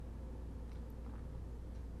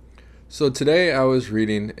So today I was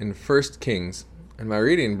reading in First Kings, and my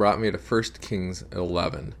reading brought me to First Kings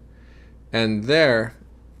 11. And there,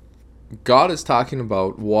 God is talking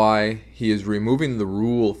about why he is removing the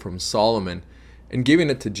rule from Solomon and giving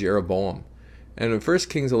it to Jeroboam. And in First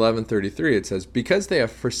Kings 11:33 it says, "Because they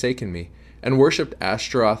have forsaken me, and worshipped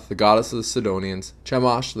Ashtaroth, the goddess of the Sidonians,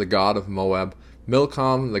 Chemosh, the god of Moab,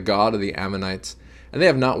 Milcom, the god of the Ammonites, and they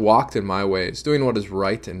have not walked in my ways, doing what is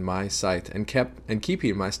right in my sight, and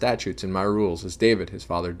keeping my statutes and my rules, as David his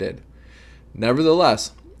father did.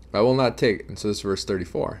 Nevertheless, I will not take," and so this is verse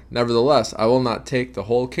 34, "Nevertheless, I will not take the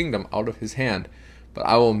whole kingdom out of his hand, but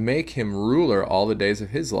I will make him ruler all the days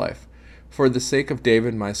of his life, for the sake of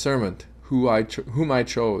David my servant, whom I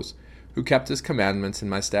chose, who kept his commandments and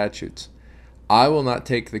my statutes. I will not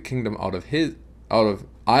take the kingdom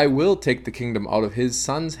I will take the kingdom out of his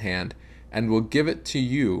son's hand, and will give it to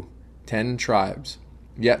you, 10 tribes.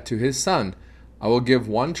 Yet to his son I will give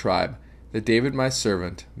 1 tribe, that David my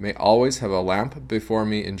servant may always have a lamp before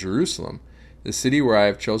me in Jerusalem, the city where I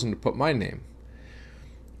have chosen to put my name."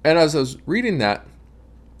 And as I was reading that,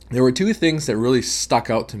 there were 2 things that really stuck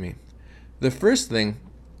out to me. The first thing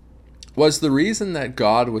was the reason that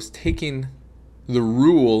God was taking the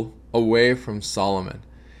rule away from Solomon.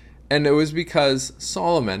 And it was because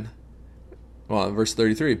Solomon, verse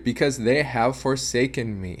 33, "because they have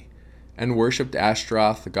forsaken me and worshipped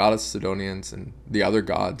Ashtaroth, the god of the Sidonians, and the other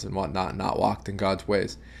gods and whatnot, not walked in God's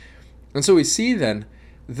ways." And so we see then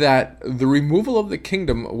that the removal of the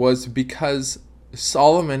kingdom was because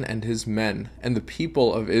Solomon and his men and the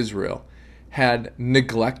people of Israel had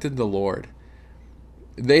neglected the Lord.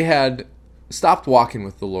 They had stopped walking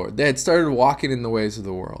with the Lord. They had started walking in the ways of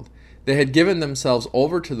the world. They had given themselves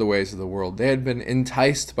over to the ways of the world. They had been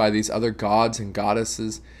enticed by these other gods and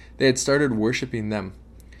goddesses. They had started worshiping them.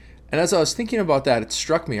 And as I was thinking about that, it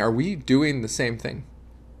struck me, are we doing the same thing?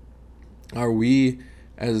 Are we,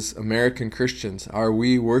 as American Christians, are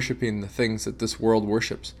we worshiping the things that this world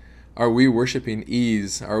worships? Are we worshiping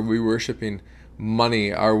ease? Are we worshiping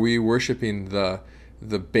money? Are we worshiping the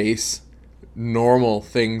base, normal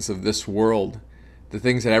things of this world? The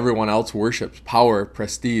things that everyone else worships, power,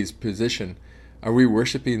 prestige, position. Are we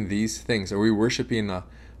worshiping these things? Are we worshiping a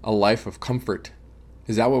life of comfort?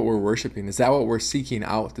 Is that what we're worshiping? Is that what we're seeking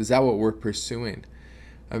out? Is that what we're pursuing?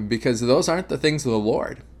 Because those aren't the things of the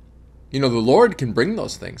Lord. The Lord can bring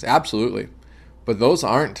those things, absolutely. But those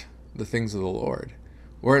aren't the things of the Lord.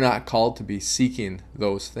 We're not called to be seeking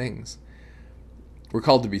those things. We're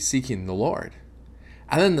called to be seeking the Lord.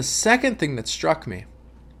 And then the second thing that struck me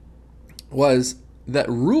was that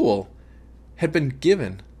rule had been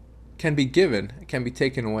given, can be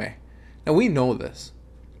taken away. Now we know this,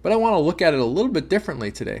 but I want to look at it a little bit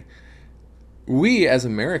differently today. We as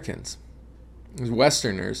Americans, as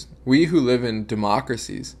Westerners, we who live in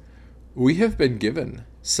democracies, we have been given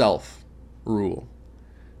self-rule.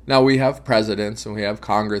 Now we have presidents and we have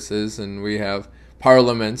congresses and we have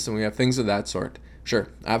parliaments and we have things of that sort. Sure,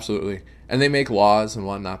 absolutely. And they make laws and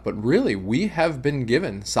whatnot. But really, we have been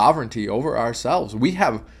given sovereignty over ourselves. We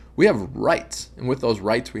have rights. And with those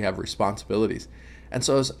rights, we have responsibilities. And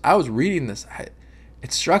so as I was reading this,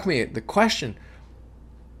 it struck me the question,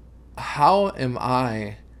 how am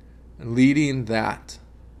I leading that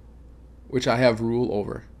which I have rule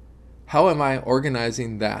over? How am I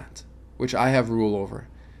organizing that which I have rule over?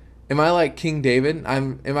 Am I like King David?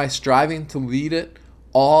 Am I striving to lead it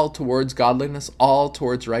all towards godliness, all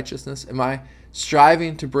towards righteousness? Am I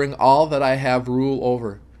striving to bring all that I have rule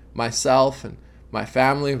over, myself and my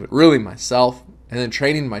family, but really myself, and then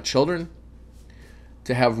training my children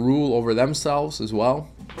to have rule over themselves as well,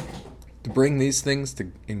 to bring these things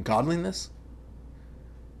in godliness,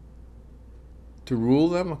 to rule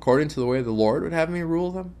them according to the way the Lord would have me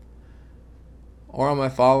rule them? Or am I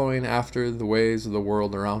following after the ways of the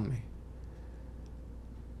world around me?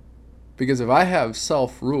 Because if I have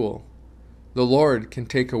self-rule, the Lord can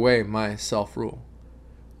take away my self-rule.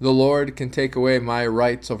 The Lord can take away my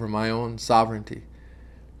rights over my own sovereignty.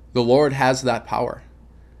 The Lord has that power.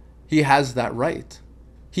 He has that right.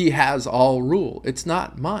 He has all rule. It's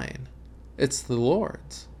not mine. It's the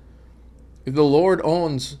Lord's. If the Lord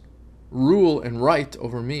owns rule and right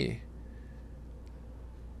over me,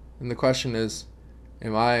 then the question is,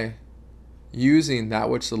 am I using that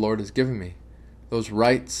which the Lord has given me? Those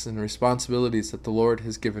rights and responsibilities that the Lord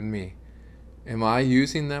has given me. Am I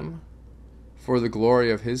using them for the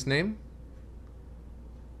glory of His name?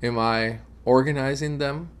 Am I organizing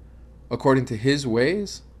them according to His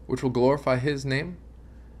ways, which will glorify His name?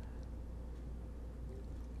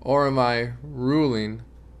 Or am I ruling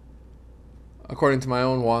according to my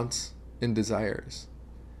own wants and desires?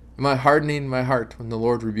 Am I hardening my heart when the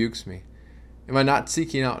Lord rebukes me? Am I not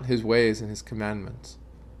seeking out his ways and his commandments?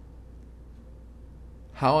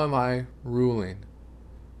 How am I ruling?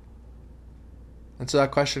 And so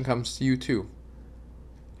that question comes to you too.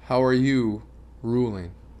 How are you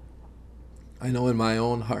ruling? I know in my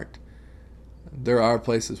own heart there are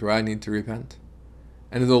places where I need to repent.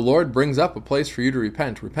 And if the Lord brings up a place for you to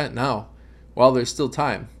repent, repent now while there's still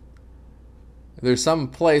time. There's some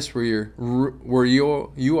place where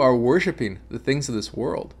you are worshiping the things of this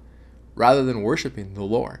world rather than worshiping the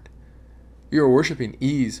Lord. If you are worshiping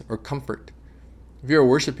ease or comfort, if you are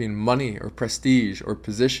worshiping money or prestige or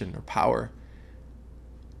position or power,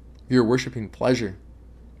 if you are worshiping pleasure,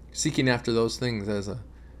 seeking after those things as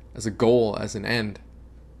a goal, as an end,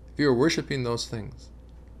 if you are worshiping those things,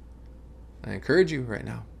 I encourage you right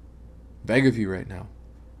now, beg of you right now,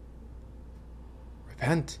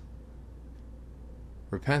 repent.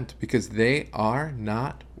 Repent, because they are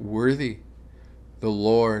not worthy. The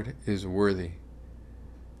Lord is worthy.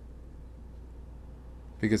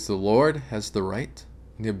 Because the Lord has the right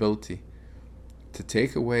and the ability to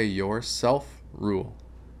take away your self-rule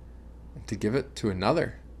and to give it to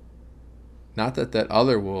another. Not that that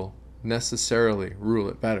other will necessarily rule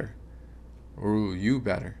it better or rule you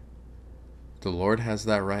better. The Lord has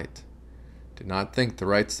that right. Do not think the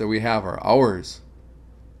rights that we have are ours.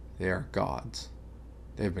 They are God's.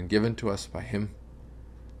 They have been given to us by him.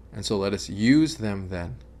 And so let us use them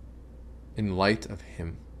then in light of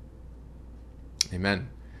him. Amen.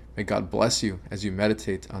 May God bless you as you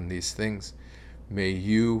meditate on these things. May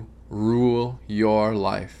you rule your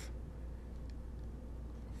life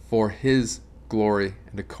for his glory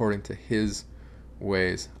and according to his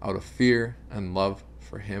ways, out of fear and love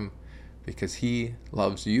for him, because he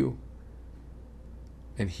loves you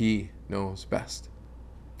and he knows best.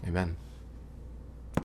 Amen.